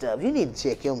her and stuff. You need to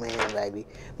check your man, baby.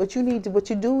 But you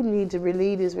do need to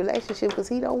relieve this relationship because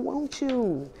he don't want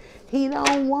you. He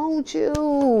don't want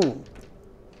you.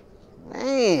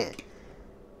 Man.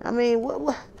 I mean,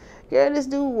 what? Girl, this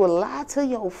dude will lie to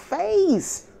your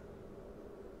face.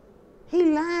 He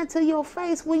lied to your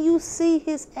face when you see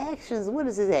his actions. What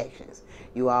is his actions?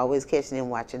 You always catching him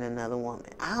watching another woman.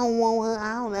 I don't want her.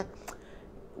 I don't know.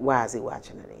 Why is he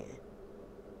watching her then?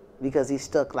 Because he's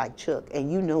stuck like Chuck.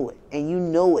 And you know it. And you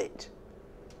know it.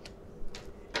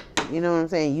 You know what I'm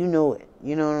saying? You know it.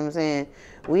 You know what I'm saying?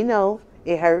 We know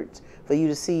it hurts for you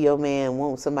to see your man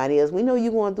want somebody else. We know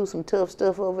you're going through some tough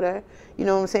stuff over there. You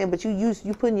know what I'm saying? But you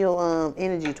putting your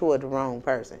energy toward the wrong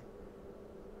person.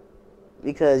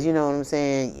 Because, you know what I'm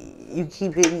saying, you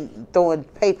keep throwing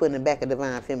paper in the back of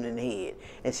Divine Feminine head.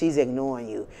 And she's ignoring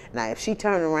you. Now, if she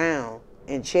turn around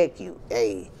and check you,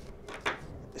 hey,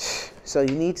 so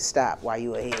you need to stop while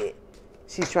you're ahead.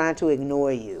 She's trying to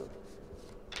ignore you.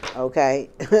 Okay?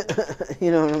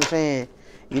 You know what I'm saying?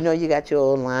 You know you got your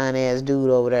old lying-ass dude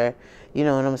over there. You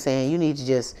know what I'm saying? You need to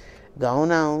just go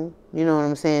on. You know what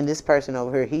I'm saying? This person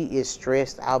over here, he is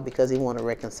stressed out because he want to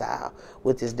reconcile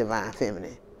with this Divine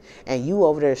Feminine. And you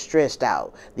over there stressed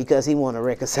out because he want to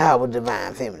reconcile with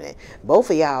Divine Feminine. Both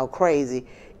of y'all crazy.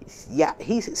 Yeah,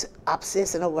 he's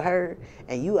obsessing over her,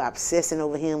 and you obsessing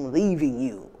over him leaving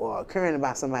you or caring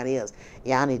about somebody else.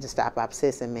 Y'all need to stop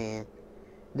obsessing, man.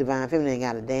 Divine Feminine ain't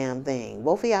got a damn thing.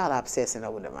 Both of y'all obsessing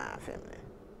over Divine Feminine.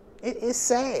 It's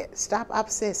sad. Stop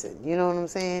obsessing. You know what I'm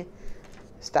saying?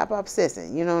 Stop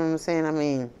obsessing. You know what I'm saying? I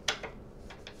mean,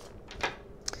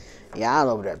 y'all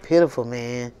over there pitiful,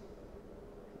 man.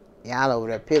 Y'all over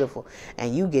there pitiful.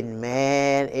 And you getting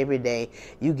mad every day.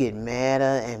 You get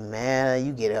madder and madder.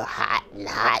 You get hot and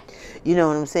hot. You know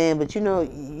what I'm saying? But you know,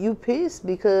 you pissed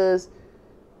because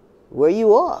where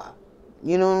you are.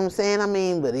 You know what I'm saying? I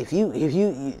mean, but if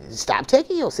you stop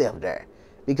taking yourself there.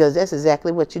 Because that's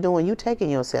exactly what you're doing. You taking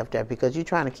yourself there because you're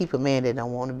trying to keep a man that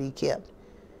don't want to be kept.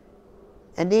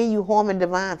 And then you harming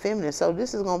Divine Feminine. So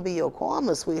this is going to be your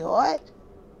karma, sweetheart.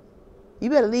 You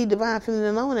better leave Divine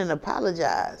Feminine alone and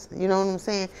apologize. You know what I'm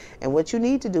saying? And what you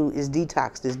need to do is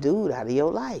detox this dude out of your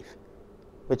life.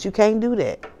 But you can't do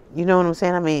that. You know what I'm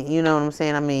saying? I mean, you know what I'm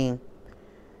saying? I mean,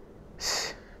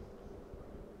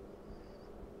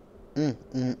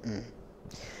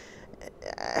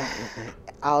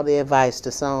 all the advice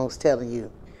the song's telling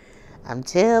you. I'm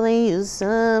telling you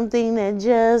something that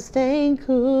just ain't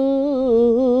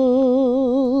cool.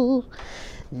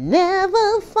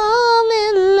 Never fall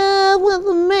in love with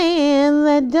a man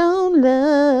that don't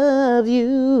love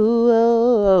you.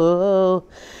 Oh,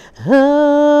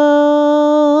 oh,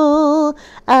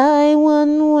 I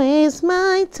wouldn't waste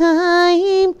my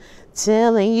time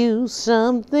telling you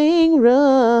something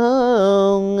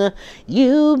wrong.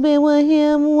 You've been with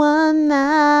him one night,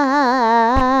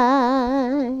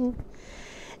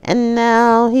 and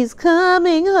now he's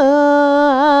coming home.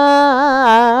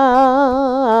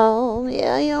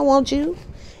 Yeah, he don't want you.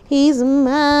 He's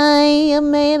mine. I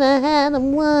may have had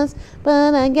him once,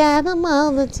 but I got him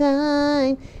all the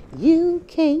time. You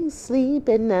can't sleep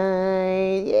at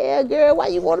night. Yeah, girl, why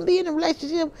you want to be in a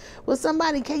relationship with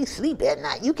somebody who can't sleep at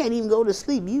night? You can't even go to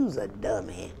sleep. You's a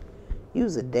dummy.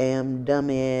 You's a damn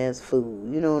dummy-ass fool.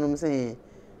 You know what I'm saying?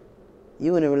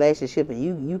 You in a relationship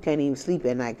and you can't even sleep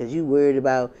at night because you worried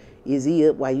about is he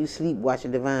up while you sleep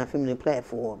watching Divine Feminine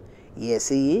platform. Yes,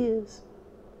 he is.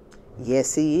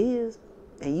 Yes, he is.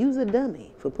 And you's a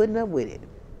dummy for putting up with it.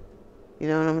 You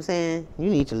know what I'm saying? You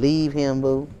need to leave him,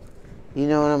 boo. You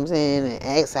know what I'm saying? And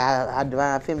ask how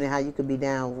Divine Feminine, how you could be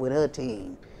down with her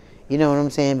team. You know what I'm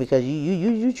saying? Because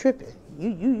you tripping.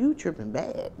 You tripping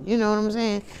bad. You know what I'm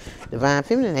saying? Divine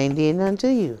Feminine ain't did nothing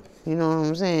to you. You know what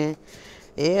I'm saying?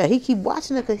 Yeah, he keep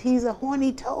watching her because he's a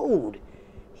horny toad.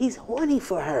 He's horny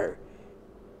for her.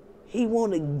 He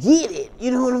want to get it.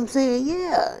 You know what I'm saying?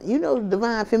 Yeah. You know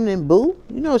Divine Feminine, boo.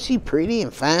 You know she pretty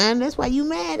and fine. That's why you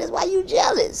mad. That's why you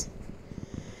jealous.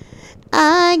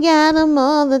 I got him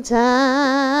all the time.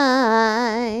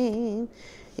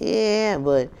 Yeah,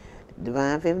 but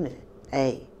Divine Feminine,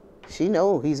 hey, she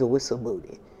know he's a whistle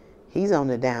booty. He's on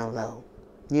the down low.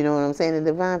 You know what I'm saying?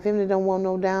 The Divine Feminine don't want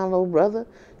no down low brother.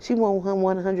 She want him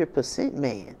 100%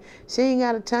 man. She ain't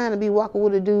got a time to be walking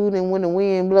with a dude and when the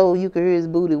wind blow, you can hear his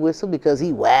booty whistle because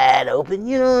he wide open.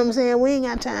 You know what I'm saying? We ain't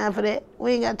got time for that.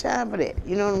 We ain't got time for that.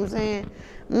 You know what I'm saying?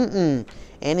 Mm-mm.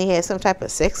 And he has some type of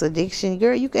sex addiction.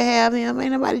 Girl, you can have him.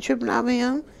 Ain't nobody tripping off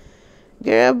him.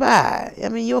 Girl, bye. I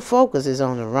mean, your focus is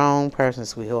on the wrong person,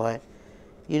 sweetheart.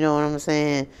 You know what I'm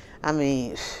saying? I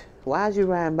mean, why is you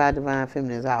riding by Divine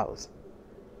Feminine's house?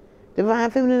 Divine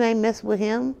Feminine ain't messing with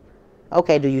him.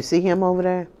 Okay, do you see him over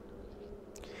there?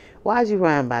 Why is you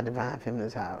riding by Divine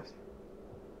Feminine's house?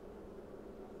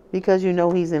 Because you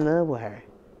know he's in love with her.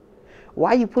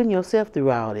 Why are you putting yourself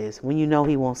through all this when you know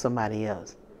he wants somebody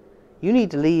else? You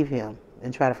need to leave him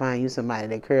and try to find you somebody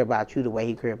that care about you the way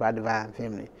he care about Divine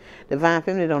Feminine. Divine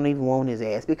Feminine don't even want his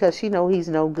ass because she know he's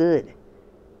no good.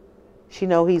 She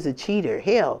know he's a cheater.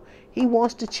 Hell, he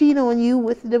wants to cheat on you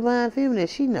with the Divine Feminine.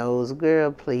 She knows,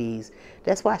 girl, please.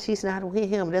 That's why she's not with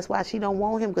him. That's why she don't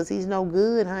want him, because he's no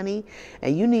good, honey.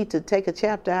 And you need to take a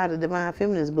chapter out of Divine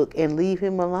Feminine's book and leave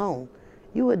him alone.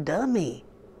 You a dummy.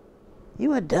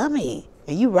 You a dummy.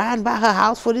 And you riding by her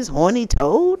house for this horny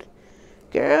toad?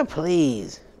 Girl,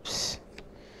 please. Psst.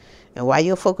 And while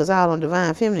you're focused out on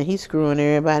Divine Feminine, he's screwing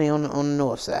everybody on the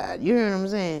north side. You hear what I'm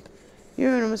saying? You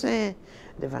hear what I'm saying?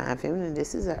 Divine Feminine,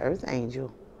 this is an earth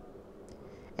angel.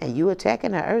 And you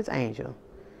attacking an earth angel.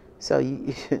 So,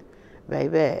 you,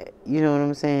 baby, you know what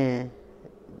I'm saying?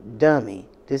 Dummy,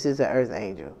 this is an earth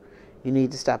angel. You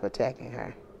need to stop attacking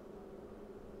her.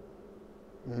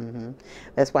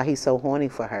 That's why he's so horny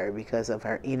for her, because of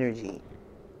her energy.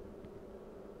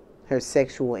 Her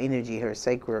sexual energy, her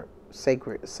sacral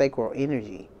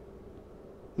energy.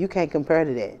 You can't compare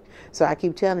to that. So I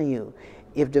keep telling you,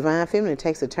 if Divine Feminine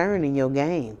takes a turn in your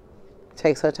game,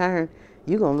 takes her turn,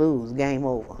 you're going to lose. Game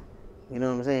over. You know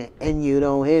what I'm saying? And you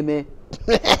don't hit me.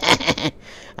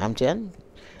 I'm telling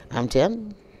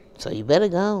you. So you better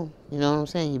go. You know what I'm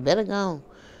saying? You better go.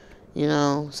 You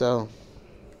know, so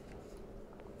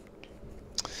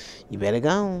you better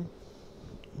go.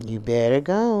 You better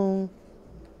go.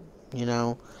 You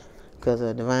know, because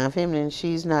of Divine Feminine,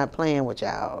 she's not playing with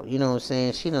y'all. You know what I'm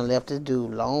saying? She done left this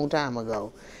dude a long time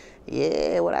ago.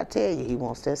 Yeah, what I tell you, he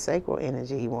wants that sacral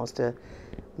energy. He wants to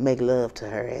make love to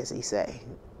her, as he say.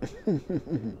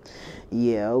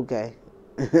 Yeah, okay.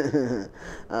 He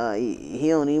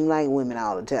don't even like women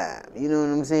all the time. You know what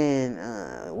I'm saying?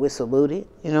 Whistle booty.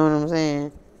 You know what I'm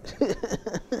saying?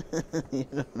 You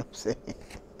know what I'm saying?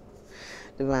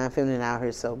 Divine Feminine out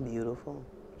here so beautiful.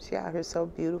 She out here so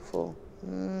beautiful.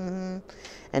 And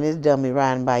this dummy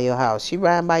riding by your house. She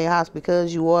riding by your house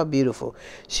because you are beautiful.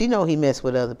 She know he mess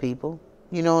with other people.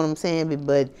 You know what I'm saying?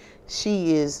 But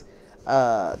she is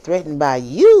threatened by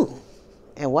you.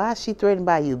 And why is she threatened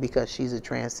by you? Because she's a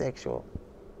transsexual.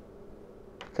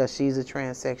 Because she's a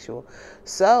transsexual.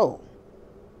 So,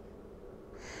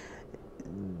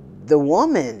 the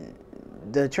woman,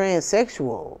 the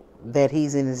transsexual that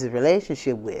he's in his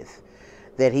relationship with,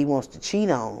 that he wants to cheat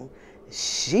on,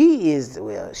 she is,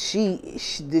 well, she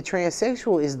the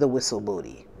transsexual is the whistle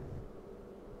booty.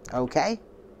 Okay?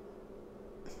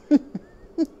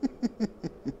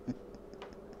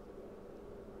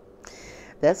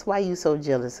 That's why you so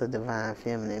jealous of Divine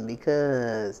Feminine,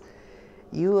 because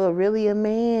you are really a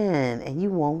man and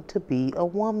you want to be a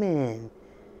woman.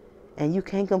 And you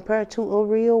can't compare to a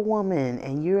real woman,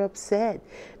 and you're upset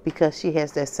because she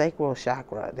has that sacral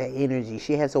chakra, that energy.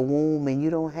 She has a womb and you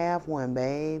don't have one,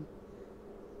 babe.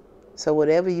 So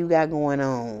whatever you got going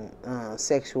on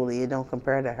sexually, it don't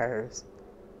compare to hers.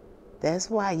 That's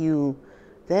why you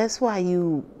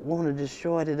want to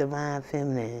destroy the Divine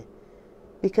Feminine,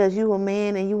 because you a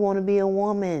man and you want to be a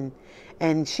woman,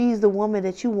 and she's the woman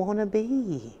that you want to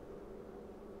be.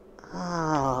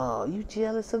 Oh, you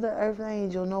jealous of the earth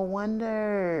angel? No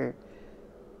wonder.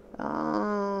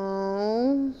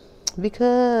 Oh,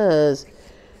 because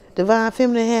Divine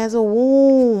Feminine has a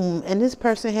womb and this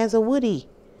person has a woody.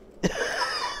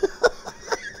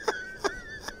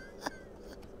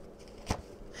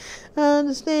 I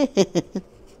understand.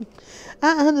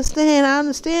 I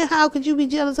understand. How could you be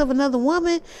jealous of another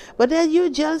woman? But then you're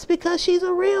jealous because she's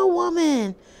a real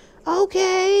woman.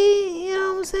 Okay, you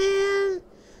know what I'm saying?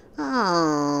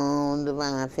 Oh,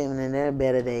 Divine Feminine, there are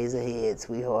better days ahead,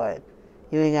 sweetheart.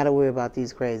 You ain't got to worry about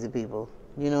these crazy people.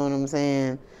 You know what I'm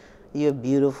saying? You're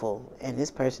beautiful. And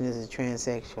this person is a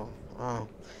transsexual. Oh,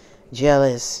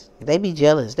 jealous. They be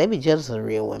jealous. They be jealous of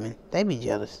real women. They be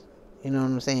jealous. You know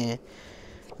what I'm saying?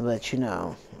 But, you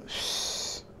know,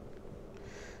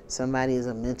 somebody is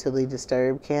a mentally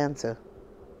disturbed Cancer.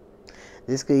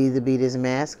 This could either be this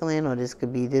masculine or this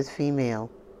could be this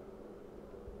female.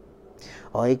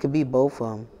 Or it could be both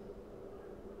of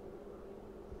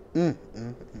them.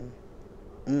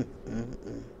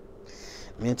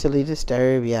 Mentally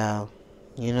disturbed, y'all.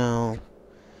 You know.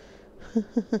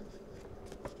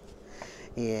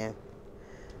 Yeah.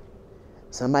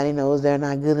 Somebody knows they're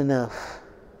not good enough.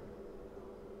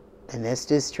 And that's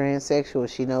just transsexual.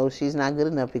 She knows she's not good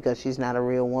enough because she's not a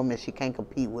real woman. She can't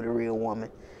compete with a real woman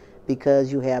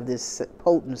because you have this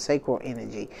potent sacral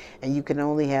energy. And you can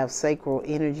only have sacral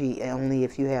energy only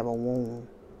if you have a womb.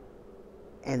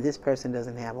 And this person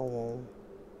doesn't have a womb.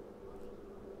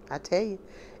 I tell you,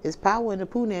 it's power in the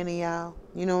poo nanny, y'all.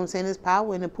 You know what I'm saying? It's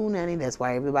power in the poo nanny. That's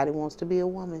why everybody wants to be a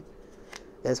woman.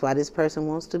 That's why this person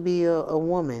wants to be a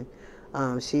woman.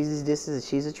 She's a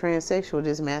transsexual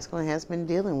this masculine has been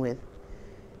dealing with.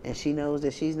 And she knows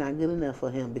that she's not good enough for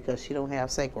him because she don't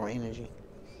have sacral energy.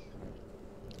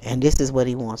 And this is what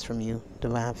he wants from you,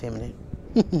 divine feminine.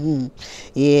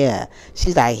 Yeah.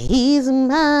 She's like, he's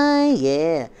mine.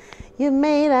 Yeah. You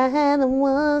made I had him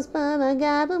once, but I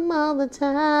got him all the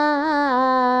time.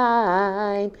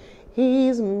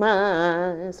 He's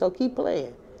mine. So keep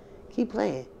playing. Keep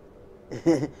playing.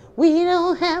 We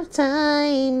don't have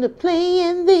time to play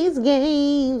in these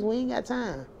games. We ain't got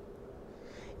time.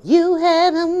 You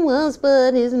had him once,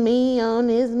 but it's me on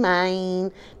his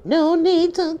mind. No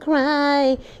need to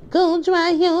cry. Go dry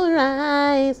your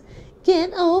eyes.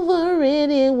 Get over it.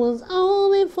 It was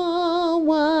only for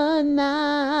one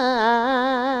night.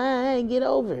 Get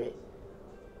over it.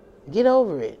 Get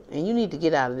over it. And you need to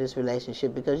get out of this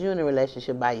relationship because you're in a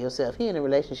relationship by yourself. He in a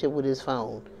relationship with his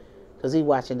phone because he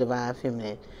watching Divine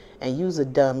Feminine. And you's a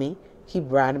dummy. Keep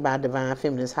writing about Divine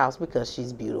Feminine's house because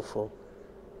she's beautiful.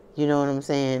 You know what I'm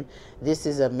saying? This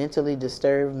is a mentally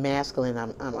disturbed masculine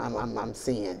I'm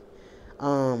seeing.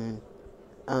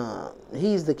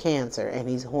 He's the Cancer and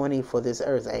he's horny for this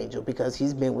earth angel because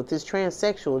he's been with this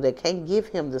transsexual that can't give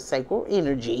him the sacral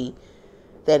energy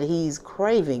that he's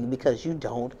craving because you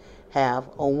don't have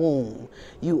a womb.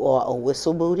 You are a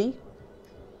whistle booty.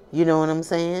 You know what I'm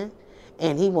saying?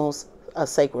 And he wants a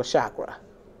sacral chakra.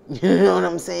 You know what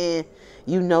I'm saying?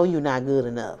 You know you're not good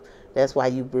enough. That's why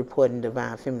you reporting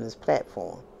Divine Feminine's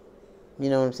platform. You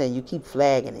know what I'm saying? You keep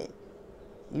flagging it.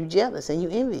 You jealous and you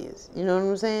envious. You know what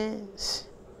I'm saying?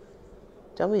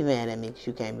 Don't be mad at me because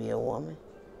you can't be a woman.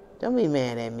 Don't be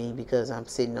mad at me because I'm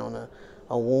sitting on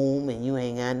a womb and you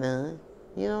ain't got none.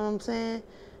 You know what I'm saying?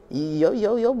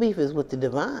 Your beef is with the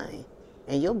divine.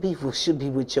 And your beef should be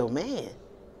with your man.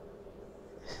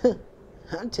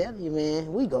 I'm telling you,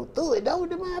 man, we go through it, don't we,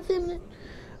 Divine Feminine?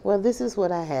 Well, this is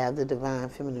what I have, the Divine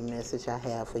Feminine message I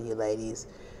have for you ladies.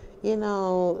 You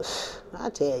know, I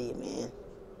tell you,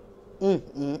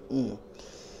 man.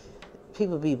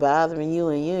 People be bothering you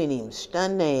and you ain't even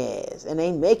stunned their ass. And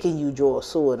they making you draw a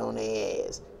sword on their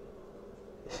ass.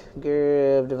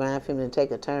 Girl, Divine Feminine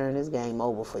take a turn, this game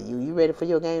over for you. You ready for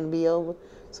your game to be over?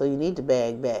 So you need to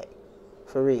bag back.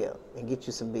 For real. And get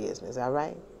you some business, all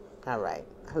right? All right.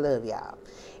 I love y'all.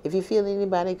 If you feel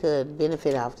anybody could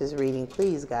benefit off this reading,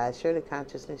 please, guys, share the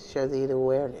consciousness, share the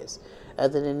awareness.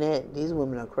 Other than that, these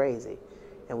women are crazy.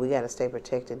 And we got to stay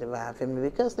protected, Divine Feminine,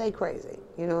 because they crazy.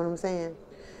 You know what I'm saying?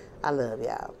 I love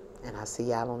y'all. And I'll see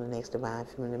y'all on the next Divine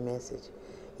Feminine message.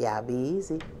 Y'all be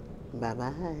easy.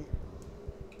 Bye-bye.